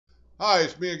Hi,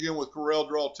 it's me again with Corel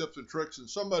Draw Tips and Tricks, and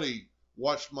somebody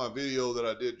watched my video that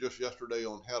I did just yesterday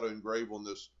on how to engrave on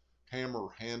this hammer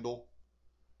handle,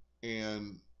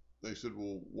 and they said,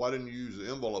 well, why didn't you use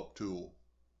the envelope tool?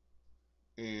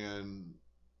 And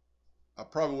I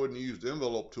probably wouldn't have used the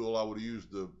envelope tool, I would have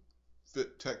used the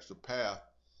fit text to path,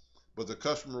 but the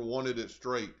customer wanted it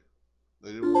straight.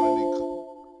 They didn't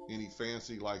want any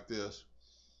fancy like this.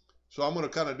 So I'm going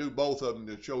to kind of do both of them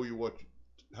to show you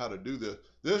how to do this.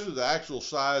 This is the actual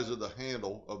size of the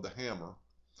handle of the hammer.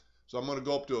 So I'm going to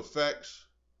go up to Effects,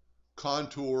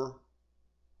 Contour.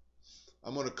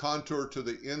 I'm going to contour to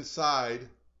the inside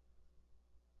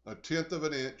 1/10 of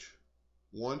an inch,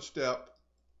 one step,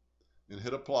 and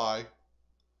hit Apply.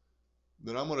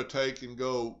 Then I'm going to take and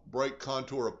go break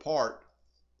contour apart,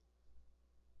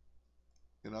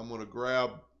 and I'm going to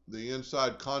grab the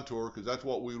inside contour because that's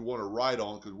what we want to write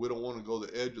on, because we don't want to go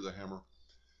the edge of the hammer.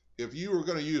 If you were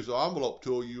going to use the envelope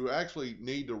tool, you actually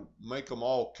need to make them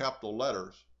all capital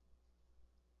letters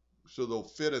so they'll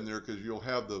fit in there, because you'll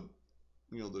have the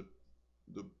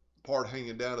part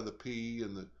hanging down to the P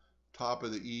and the top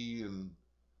of the E and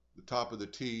the top of the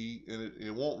T, and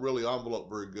it won't really envelope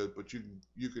very good, but you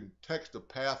can text to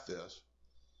path this.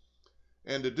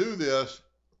 And to do this,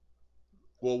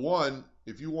 well, one,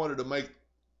 if you wanted to make,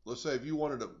 let's say if you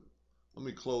wanted to, let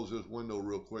me close this window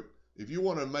real quick. If you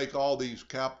want to make all these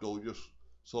capital, just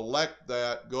select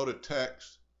that, go to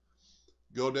text,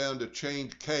 go down to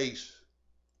change case,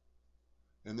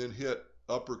 and then hit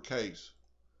uppercase.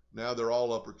 Now they're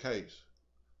all uppercase.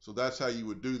 So that's how you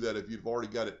would do that if you've already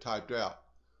got it typed out.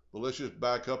 But let's just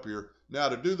back up here. Now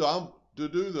to do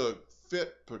the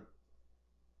fit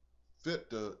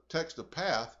to text to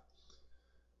path,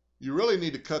 you really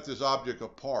need to cut this object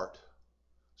apart.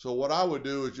 So what I would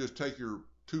do is just take your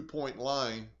 2-point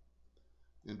line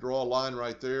and draw a line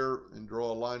right there and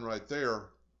draw a line right there.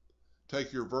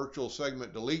 Take your virtual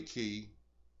segment delete key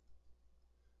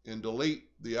and delete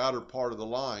the outer part of the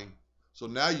line. So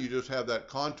now you just have that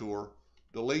contour.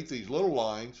 Delete these little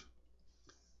lines,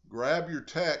 grab your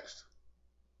text,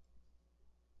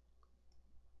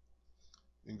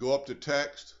 and go up to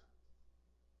text,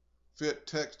 fit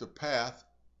text to path,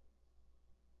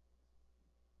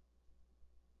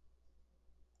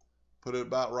 put it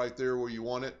about right there where you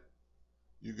want it.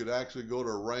 You could actually go to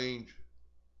arrange.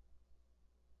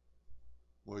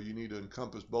 Well, you need to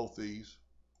encompass both these,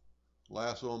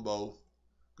 lasso them both,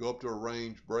 go up to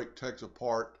arrange, break text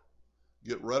apart,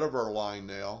 get rid of our line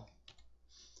now,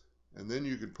 and then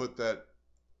you can put that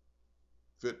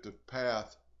fit to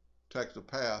path, text to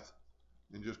path,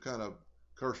 and just kind of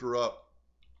cursor up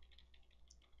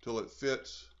till it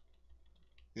fits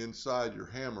inside your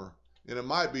hammer. And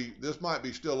this might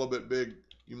be still a little bit big.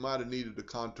 You might have needed to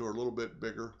contour a little bit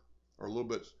bigger, or a little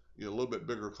bit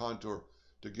bigger contour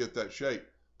to get that shape.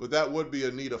 But that would be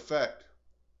a neat effect.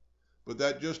 But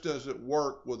that just doesn't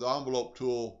work with the envelope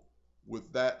tool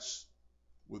with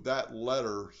that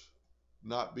letters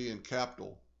not being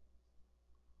capital.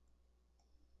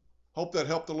 Hope that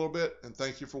helped a little bit, and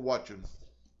thank you for watching.